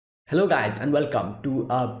Hello guys and welcome to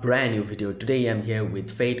a brand new video. Today I'm here with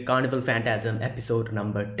Fate Carnival Phantasm episode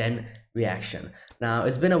number 10 reaction. Now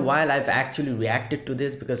it's been a while I've actually reacted to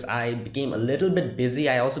this because I became a little bit busy.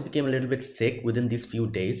 I also became a little bit sick within these few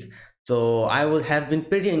days. So I will have been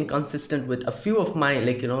pretty inconsistent with a few of my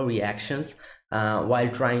reactions while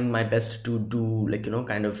trying my best to do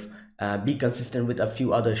kind of be consistent with a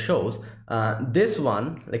few other shows. This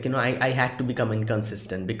one, I had to become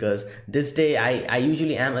inconsistent because this day I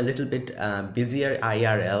usually am a little bit busier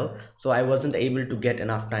IRL, so I wasn't able to get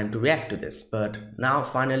enough time to react to this. But now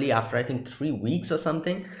finally, after I think 3 weeks or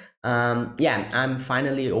something, yeah, I'm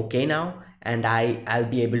finally okay now, and I'll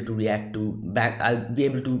be able to react to back. I'll be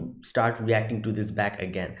able to start reacting to this back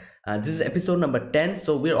again. This is episode number 10,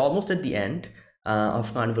 so we're almost at the end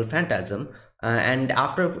of Carnival Phantasm. And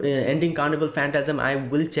after ending Carnival Phantasm, I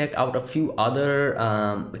will check out a few other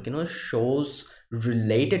shows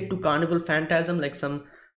related to Carnival Phantasm, like some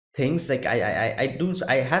things like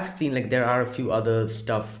I have seen like there are a few other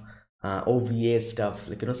stuff, OVA stuff,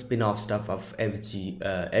 spin-off stuff of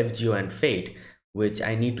FGO and Fate, which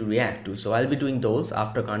I need to react to. So I'll be doing those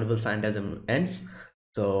after Carnival Phantasm ends.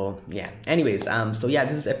 So yeah, anyways, so yeah,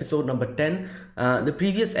 this is episode number 10. The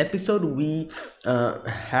previous episode we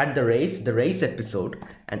had the race episode,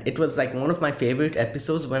 and it was like one of my favorite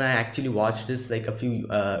episodes when I actually watched this like a few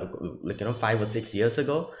 5 or 6 years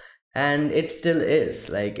ago, and it still is.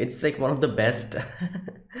 Like, it's like one of the best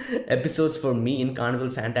episodes for me in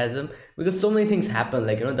Carnival Phantasm, because so many things happen,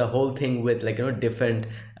 the whole thing with different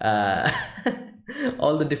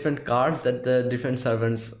all the different cars that the different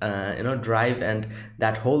servants drive, and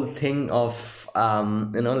that whole thing of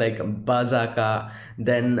like Bazaka,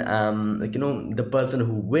 then the person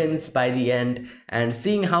who wins by the end, and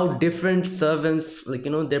seeing how different servants,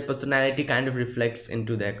 their personality kind of reflects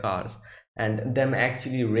into their cars, and them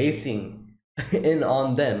actually racing in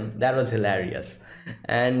on them. That was hilarious.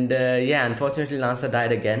 And yeah, unfortunately Lancer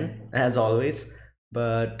died again, as always.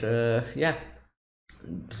 But yeah,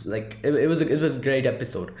 like it was a great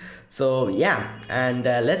episode. So yeah, and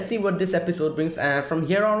let's see what this episode brings. From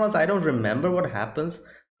here onwards, I don't remember what happens.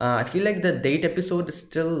 I feel like the date episode is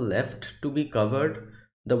still left to be covered,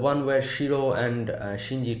 the one where Shiro and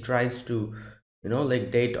Shinji tries to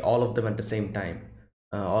date all of them at the same time,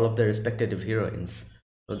 all of their respective heroines.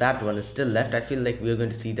 So that one is still left. I feel like we're going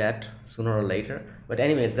to see that sooner or later. But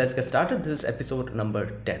anyways, let's get started. This is episode number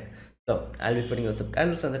 10. So I'll be putting the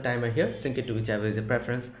subtitles on the timer here. Sync it to whichever is your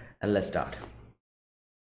preference, and let's start.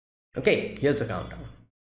 Okay, here's the countdown.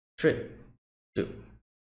 3, 2,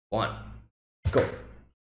 1, go.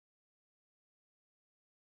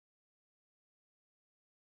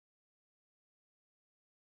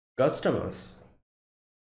 Customers.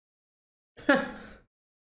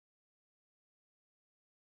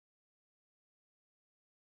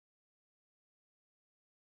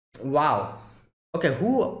 Wow. Okay,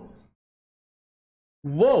 who?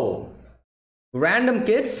 Whoa. Random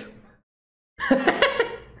kids?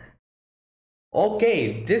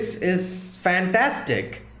 Okay, this is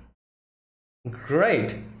fantastic.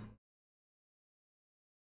 Great.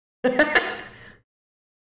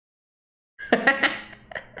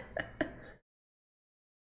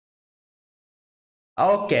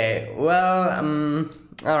 Okay, well,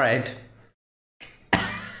 all right.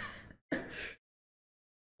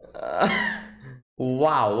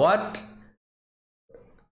 Wow, what?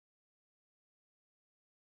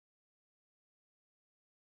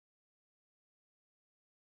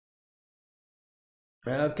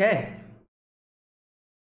 Okay.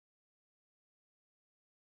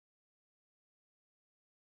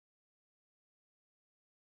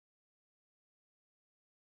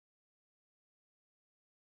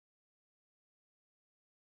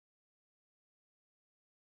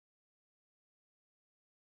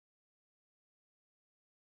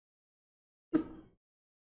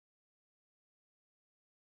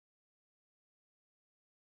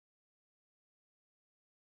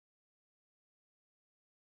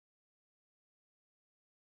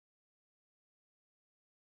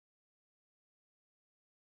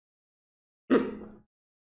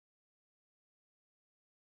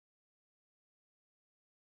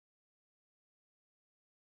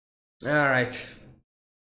 All right.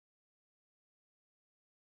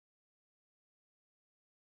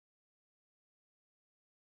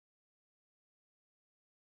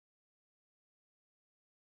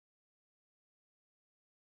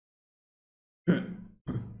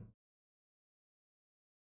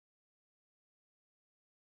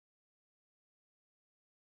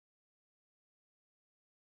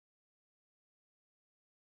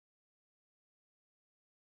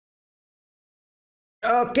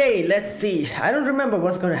 Okay, let's see. I don't remember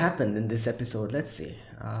what's gonna happen in this episode. Let's see.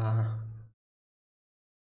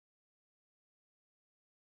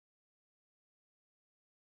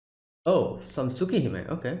 Oh, some Tsukihime.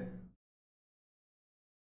 Okay.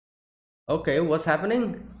 Okay, what's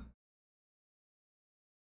happening?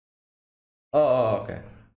 Okay.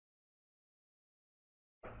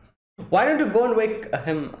 Why don't you go and wake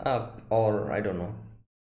him up? Or I don't know.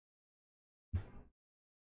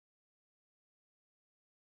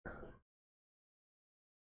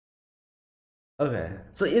 Okay.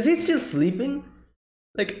 So is he still sleeping?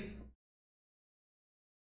 Like,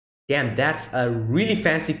 damn, that's a really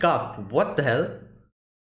fancy cup. What the hell?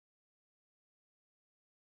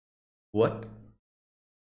 What?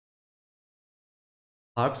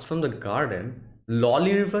 Harps from the garden?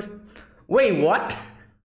 Lolly River? Wait, what?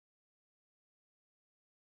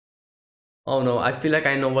 Oh no, I feel like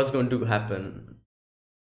I know what's going to happen.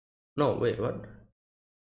 No, wait, what?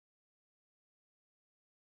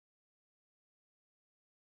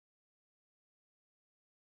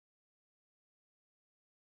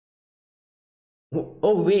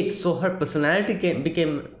 Oh wait, so her personality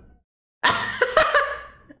became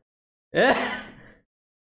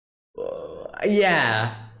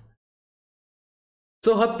yeah.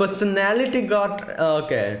 So her personality got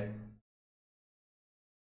okay.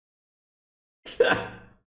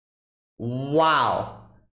 Wow.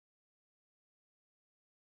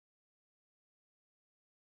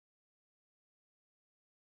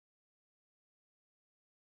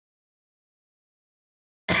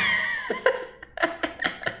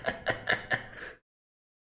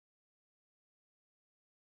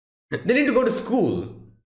 They need to go to school.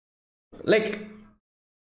 Like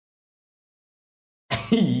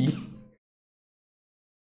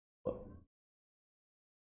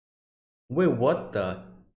wait, what the?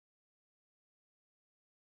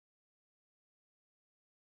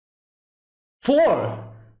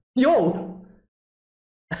 Four. Yo.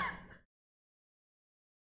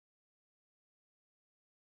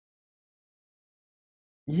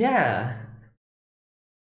 Yeah.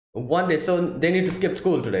 One day, so they need to skip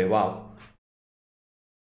school today. Wow.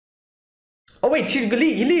 Oh wait, he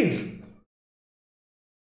leaves.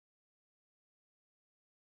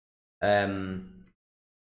 Um.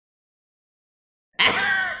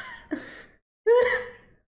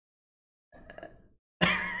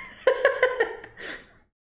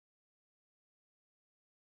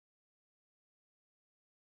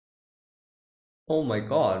 Oh my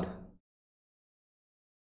god.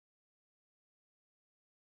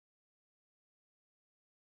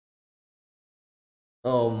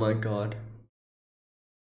 Oh my god.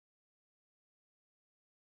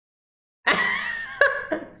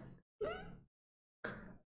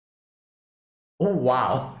 Oh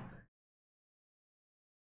wow.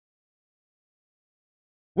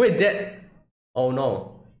 Wait, that. Oh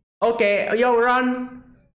no. Okay, yo, run,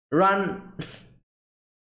 run.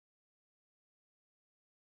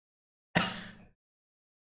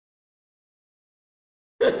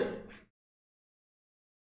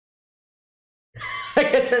 I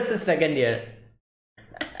guess just a second here.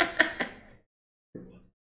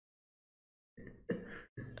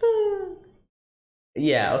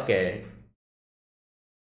 Yeah. Okay.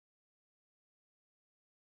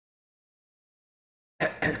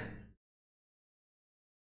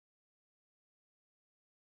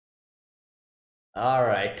 All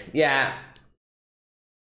right. Yeah.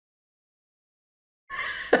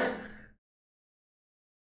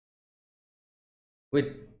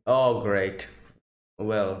 With. Oh, great.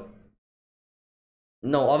 Well.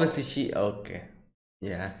 No, obviously she. Okay.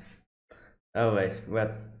 Yeah. Oh wait.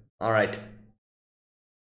 Well. All right.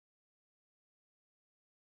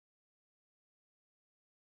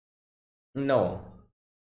 No.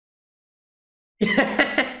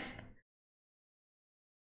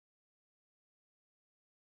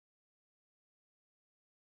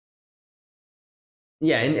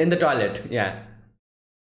 Yeah. In the toilet. Yeah.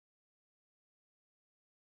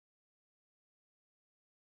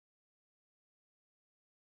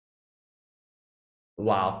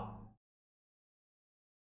 Wow.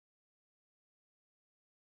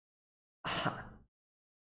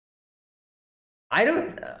 I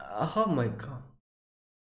don't. Oh my god.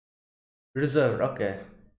 Reserved. Okay.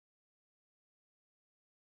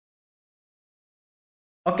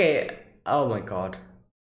 Okay. Oh my god.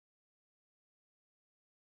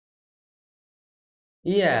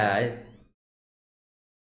 Yeah.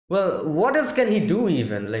 Well, what else can he do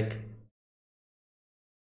even? Like,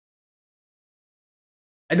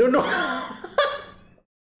 I don't know.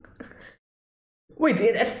 Wait,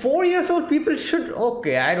 at 4 years old, people should.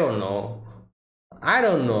 Okay, I don't know. I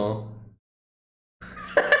don't know.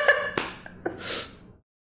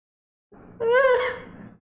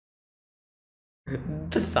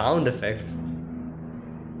 The sound effects.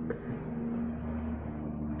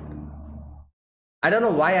 I don't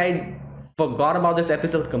know why I forgot about this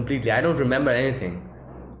episode completely. I don't remember anything.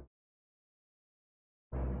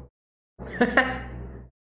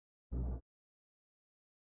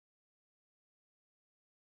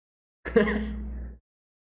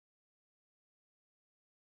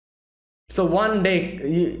 So one day,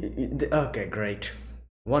 okay, great.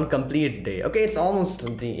 One complete day. Okay, it's almost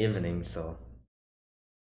the evening, so.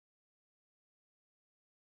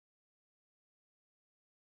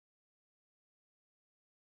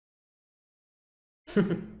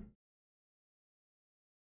 Hmm.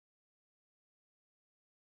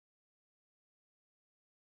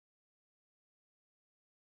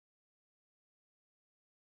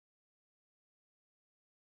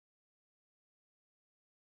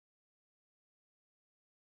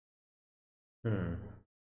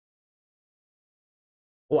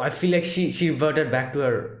 Oh, I feel like she reverted back to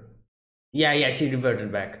her. Yeah, yeah, she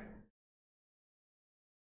reverted back.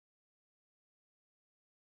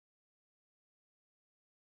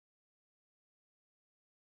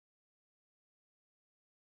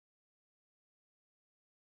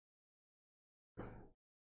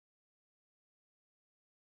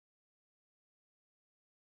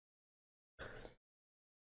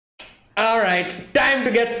 All right, time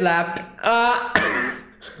to get slapped.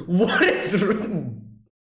 What is?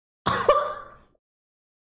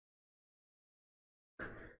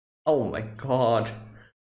 Oh my god.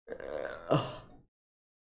 Uh,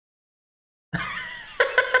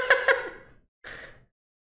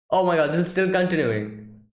 oh my god, this is still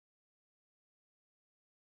continuing.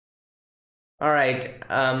 All right.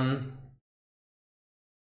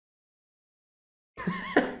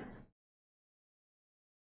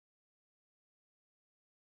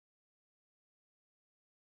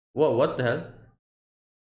 Whoa, what the hell?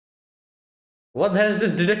 What the hell is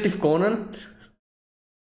this, Detective Conan?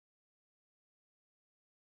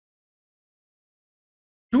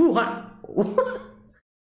 Two hundred.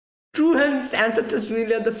 True ancestors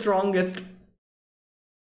really are the strongest.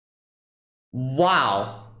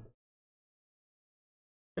 Wow.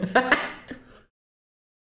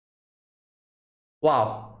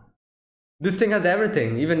 Wow. This thing has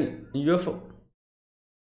everything, even UFO.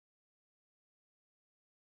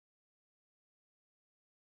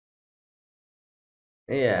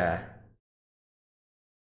 Yeah.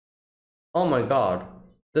 Oh my god.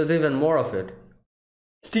 There's even more of it.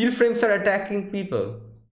 Steel frames are attacking people.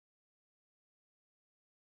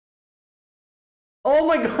 Oh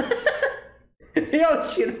my god. Yo,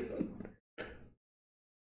 shit.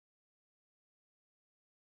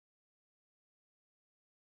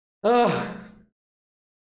 Oh.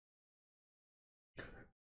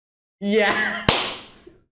 Yeah.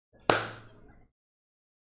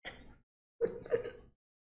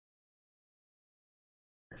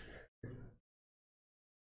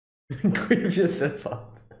 Creep yourself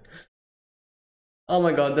up. Oh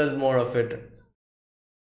my god, there's more of it.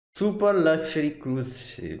 Super luxury cruise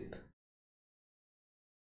ship.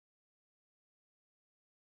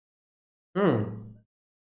 Hmm.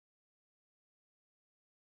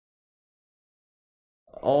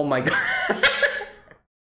 Oh my god.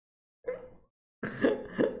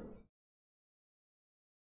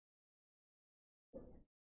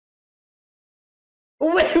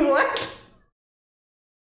 Wait, what?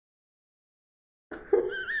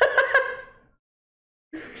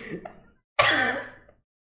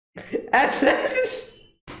 Atlantis?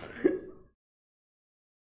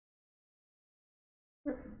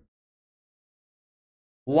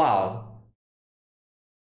 Wow.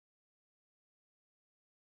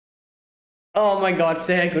 Oh my god,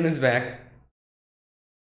 Sehakun is back.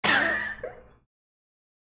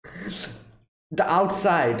 The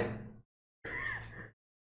outside.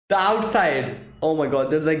 The outside. Oh my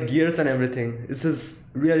god, there's like gears and everything. This is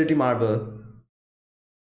reality marble.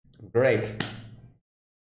 Great.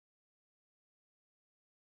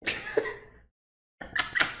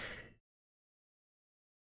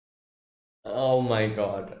 Oh my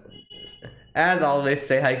god. As always,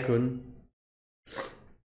 say hi Kun.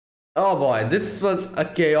 Oh boy, this was a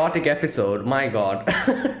chaotic episode. My god.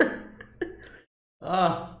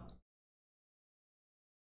 Ah.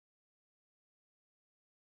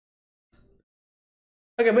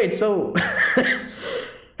 Okay, wait, so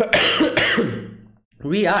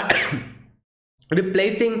we are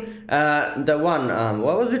replacing the one,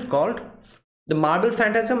 what was it called? The Marble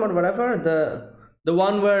Phantasm or whatever, the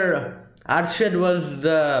one where Arshad was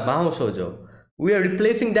Mahamo Shoujo. We are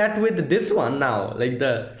replacing that with this one now, like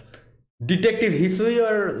the Detective Hisui,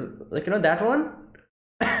 or like, you know, that one.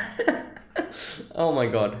 Oh my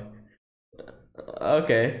god.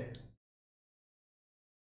 Okay.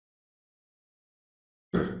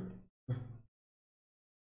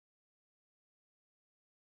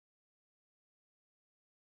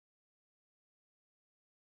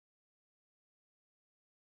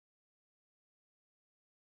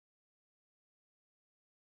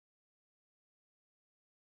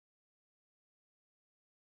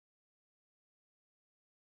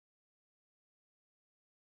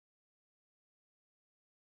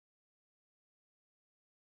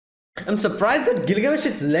 I'm surprised that Gilgamesh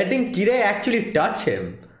is letting Kirei actually touch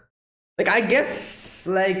him. Like, I guess,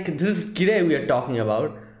 like, this is Kirei we are talking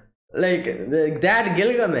about. Like, that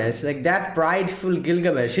Gilgamesh, like, that prideful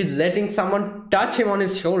Gilgamesh, he's letting someone touch him on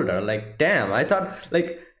his shoulder. Like, damn, I thought,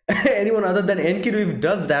 like, anyone other than Enkidu, if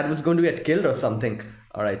does that, was going to get killed or something.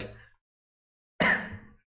 Alright.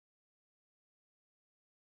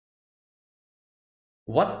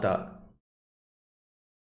 What the?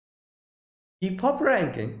 Hip hop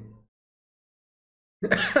ranking?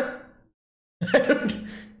 I don't.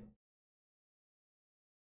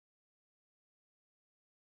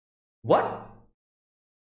 What?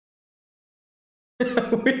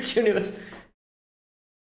 Which universe?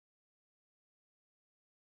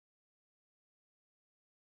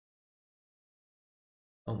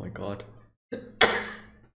 Oh my god.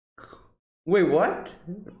 Wait, what?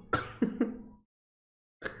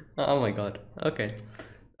 Oh my god. Okay.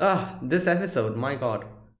 Ah, this episode, my god.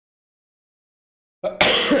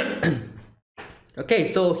 Okay,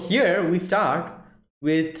 so here we start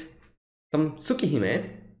with some Tsukihime.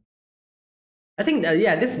 I think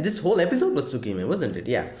yeah, this whole episode was Tsukihime, wasn't it?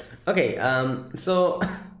 Yeah. Okay, so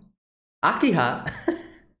Akiha,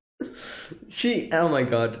 she, oh my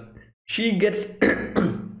god, she gets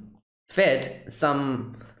fed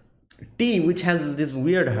some tea which has these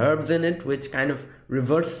weird herbs in it, which kind of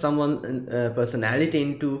reverts someone's personality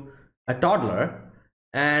into a toddler,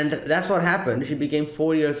 and that's what happened. She became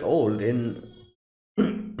 4 years old in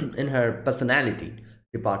in her personality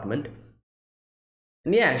department.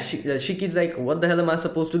 And yeah, Shiki's like, what the hell am I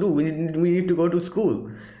supposed to do? We need to go to school.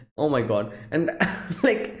 Oh my god. And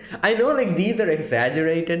like, I know like these are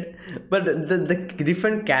exaggerated, but the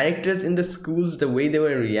different characters in the schools, the way they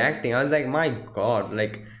were reacting, I was like, my god,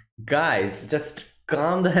 like, guys, just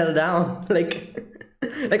calm the hell down.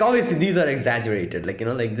 Like obviously these are exaggerated, like, you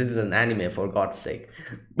know, like this is an anime, for god's sake.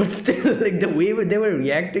 But still, like the way they were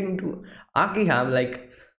reacting to Akiha, I'm like,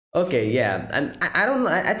 okay, yeah. And I don't know,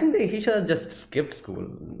 I think that he should have just skipped school,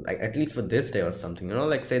 like at least for this day or something, you know,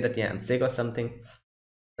 like say that, yeah, I'm sick or something.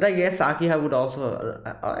 But I guess Akiha would also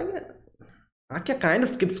Akiha kind of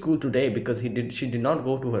skipped school today because she did not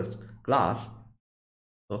go to her class.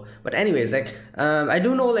 So, but anyways, like, I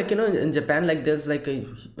do know, like, you know, in Japan, like there's like a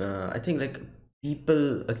I think like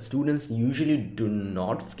people, like students usually do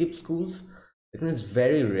not skip schools. Like, you know, it's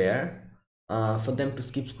very rare for them to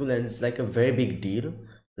skip school, and it's like a very big deal.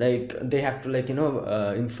 Like they have to, like, you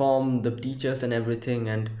know, inform the teachers and everything,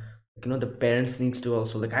 and, you know, the parents needs to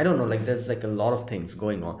also, like, I don't know, like there's like a lot of things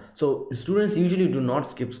going on. So students usually do not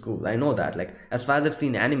skip school. I know that, like, as far as I've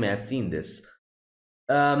seen anime, I've seen this.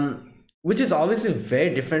 Which is obviously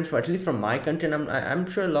very different, for at least from my country, and I'm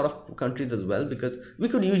sure a lot of countries as well, because we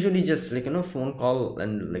could usually just, like, you know, phone call,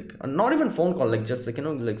 and like not even phone call, like just, like, you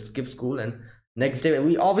know, like skip school, and next day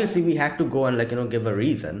we had to go and, like, you know, give a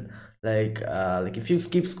reason. Like if you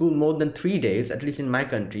skip school more than 3 days, at least in my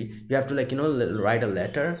country, you have to, like, you know, write a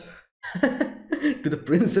letter to the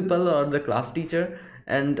principal or the class teacher,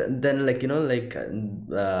 and then, like, you know, like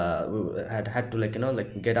we had to, like, you know,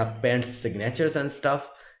 like get our parents' signatures and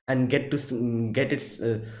stuff, and get it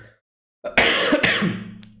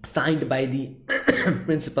signed by the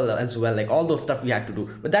principal as well. Like all those stuff we had to do,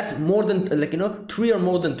 but that's more than, like, you know,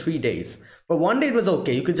 3 days. For one day it was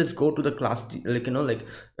okay, you could just go to the class, like, you know, like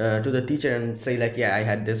to the teacher and say, like, yeah, I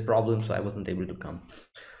had this problem, so I wasn't able to come.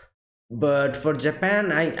 But for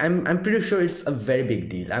Japan, I'm pretty sure it's a very big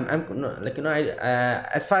deal. I'm no, like, you know, I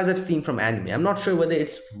as far as I've seen from anime, I'm not sure whether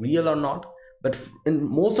it's real or not, but in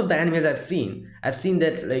most of the animes I've seen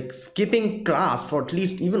that, like, skipping class for at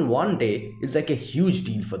least even one day is like a huge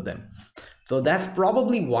deal for them. So that's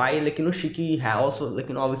probably why, like, you know, Shiki also, like,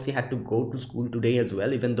 you know, obviously had to go to school today as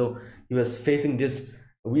well, even though he was facing this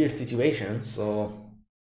weird situation. So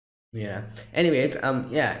yeah, anyways,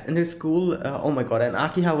 yeah, in his school, oh my god, and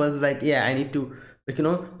Akiha was like, yeah, I need to, like, you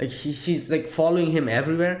know, like she's like following him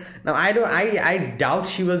everywhere. Now I doubt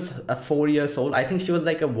she was a 4 years old. I think she was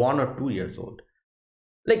like a 1 or 2 years old.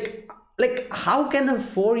 Like how can a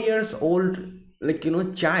 4 years old, like, you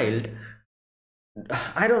know, child,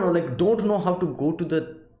 I don't know, like, don't know how to go to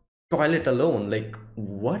the toilet alone? Like,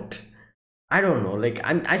 what? I don't know. Like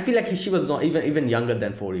I feel like she was not even younger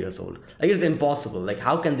than 4 years old. Like it's impossible. Like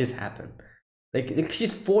how can this happen? Like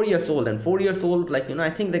she's 4 years old, and 4 years old. Like I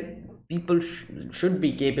think that people should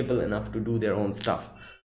be capable enough to do their own stuff.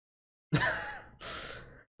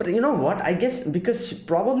 But you know what? I guess because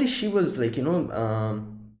probably she was like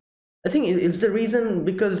I think it's the reason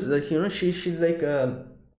because like she's like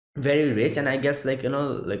very rich, and I guess like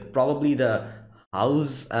like probably the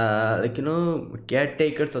house like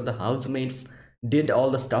caretakers or the housemates did all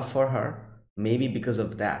the stuff for her, maybe because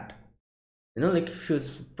of that. Like she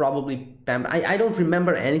was probably pampered. I don't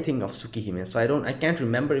remember anything of Tsukihime, so I can't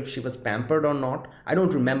remember if she was pampered or not. I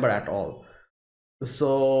don't remember at all,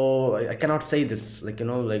 so I cannot say this like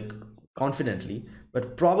like confidently,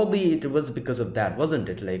 but probably it was because of that, wasn't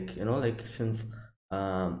it? Like like since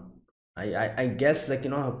I guess like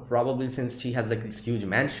probably since she has like this huge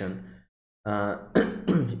mansion,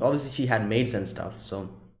 obviously she had maids and stuff, so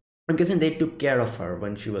I'm guessing they took care of her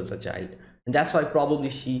when she was a child, and that's why probably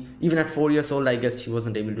she, even at 4 years old, I guess she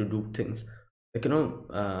wasn't able to do things like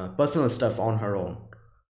personal stuff on her own.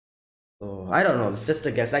 So I don't know, it's just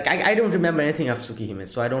a guess. Like I don't remember anything of Tsukihime,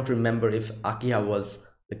 so I don't remember if Akiha was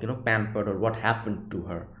like pampered or what happened to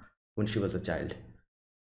her when she was a child.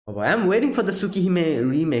 Oh boy, I'm waiting for the Tsukihime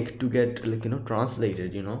remake to get like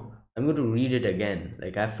translated. I'm going to read it again.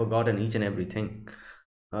 Like I've forgotten each and everything.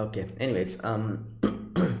 Okay, anyways, all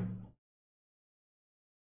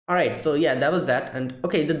right, so yeah, that was that. And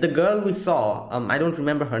okay, the girl we saw, I don't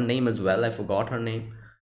remember her name as well. I forgot her name.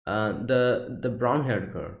 The brown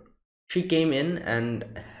haired girl, she came in and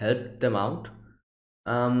helped them out.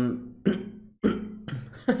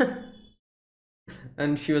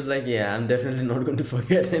 And she was like, yeah, I'm definitely not going to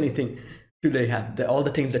forget anything today happened, all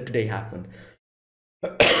the things that today happened.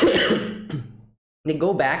 They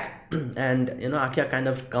go back, and Akia kind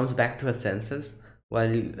of comes back to her senses while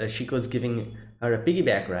Shiko was giving her a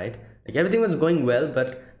piggyback ride. Like everything was going well,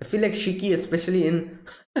 but I feel like Shiki, especially in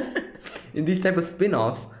in these type of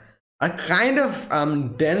spin-offs, are kind of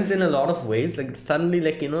dense in a lot of ways. Like suddenly,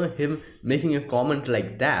 like him making a comment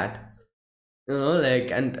like that,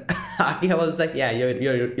 like, and Akiha was like, yeah,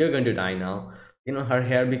 you're going to die now. Her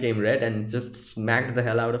hair became red and just smacked the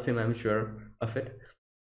hell out of him, I'm sure of it.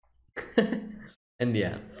 And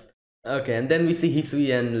yeah, okay, and then we see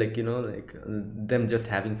Hisui and like like them just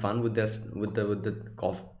having fun with this with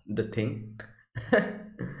the thing.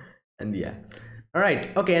 And yeah, all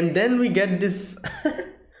right, okay, and then we get this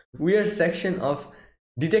weird section of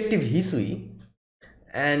Detective Hisui,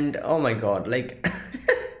 and oh my god, like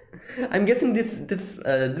I'm guessing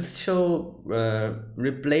this show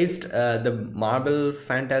replaced the Marvel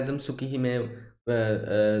Phantasm Tsukihime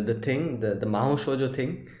the thing, the Mahou Shoujo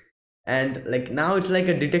thing, and like now it's like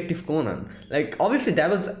a Detective Conan. Like obviously that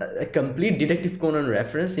was a complete Detective Conan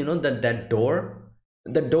reference, that door,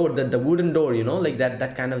 the wooden door, like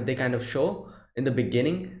that kind of, they kind of show in the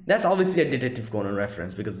beginning. That's obviously a Detective Conan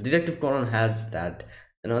reference, because Detective Conan has that,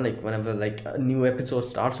 like whenever like a new episode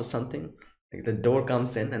starts or something, like the door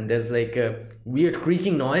comes in and there's like a weird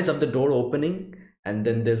creaking noise of the door opening, and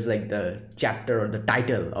then there's like the chapter or the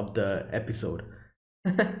title of the episode.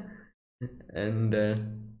 And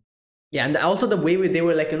yeah, and also the way they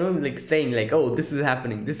were like like saying like, oh, this is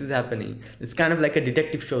happening, it's kind of like a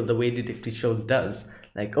detective show, the way detective shows does,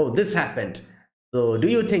 like, oh, this happened, so do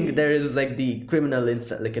you think there is like the criminal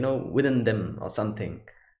inside, like within them or something,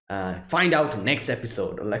 find out next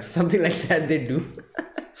episode, or like something like that they do.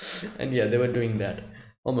 And yeah, they were doing that.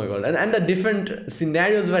 Oh my god, and the different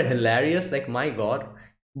scenarios were hilarious. Like my god,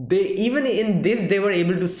 they even in this they were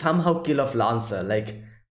able to somehow kill off Lancer. Like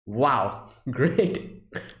wow, great.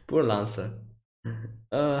 Poor Lancer.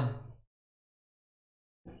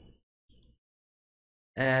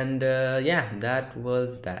 And yeah, that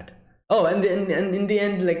was that. Oh, and in the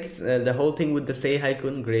end, like the whole thing with the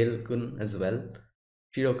Seihai-kun, Grail-kun as well.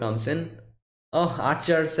 Shiro comes in. Oh,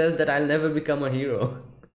 Archer says that I'll never become a hero.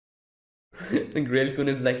 And Grail-kun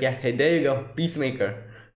is like, yeah, hey, there you go, peacemaker.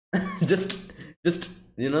 just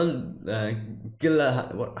kill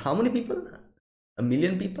how many people?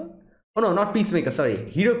 1,000,000 people? Oh no, not peacemaker, sorry,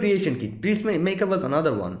 hero creation kit. Peacemaker was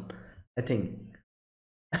another one, I think.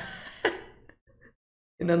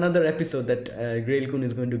 In another episode that Grail-kun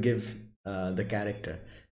is going to give the character.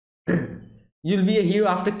 You'll be a hero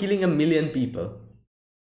after killing 1,000,000 people.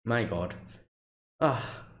 My god.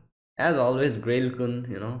 Ah, as always, Grail-kun,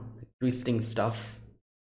 twisting stuff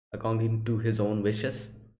according to his own wishes.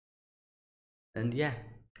 And yeah,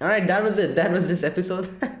 all right, that was it. That was this episode.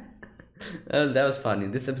 That was funny.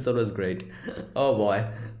 This episode was great. Oh boy,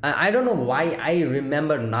 I don't know why I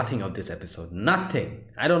remember nothing of this episode. Nothing.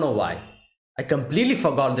 I don't know why. I completely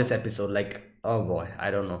forgot this episode. Like, oh boy,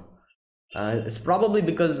 I don't know. It's probably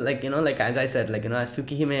because, like, like as I said, like,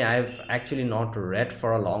 Tsukihime, I've actually not read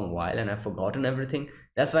for a long while and I've forgotten everything.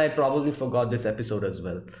 That's why I probably forgot this episode as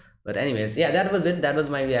well. But anyways, yeah, that was it. That was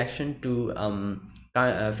my reaction to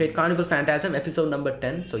Fate Carnival Phantasm episode number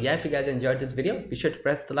 10. So yeah, if you guys enjoyed this video, be sure to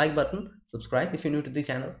press the like button, subscribe if you're new to the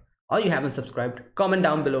channel, or you haven't subscribed. Comment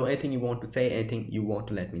down below anything you want to say, anything you want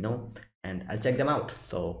to let me know, and I'll check them out.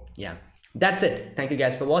 So yeah, that's it. Thank you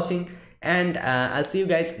guys for watching, and I'll see you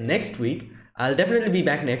guys next week. I'll definitely be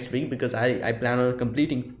back next week because I plan on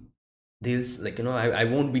completing this. Like, I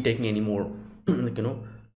won't be taking any more like,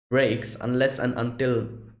 breaks unless and until,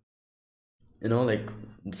 like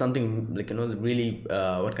something, like, really,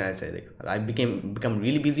 what can I say, like I become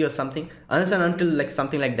really busy or something. Unless and until like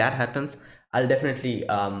something like that happens, I'll definitely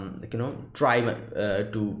like, try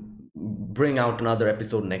to bring out another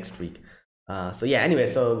episode next week. So yeah, anyway,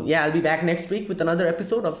 so yeah, I'll be back next week with another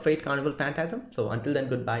episode of Fate Carnival Phantasm. So until then,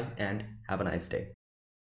 goodbye and have a nice day.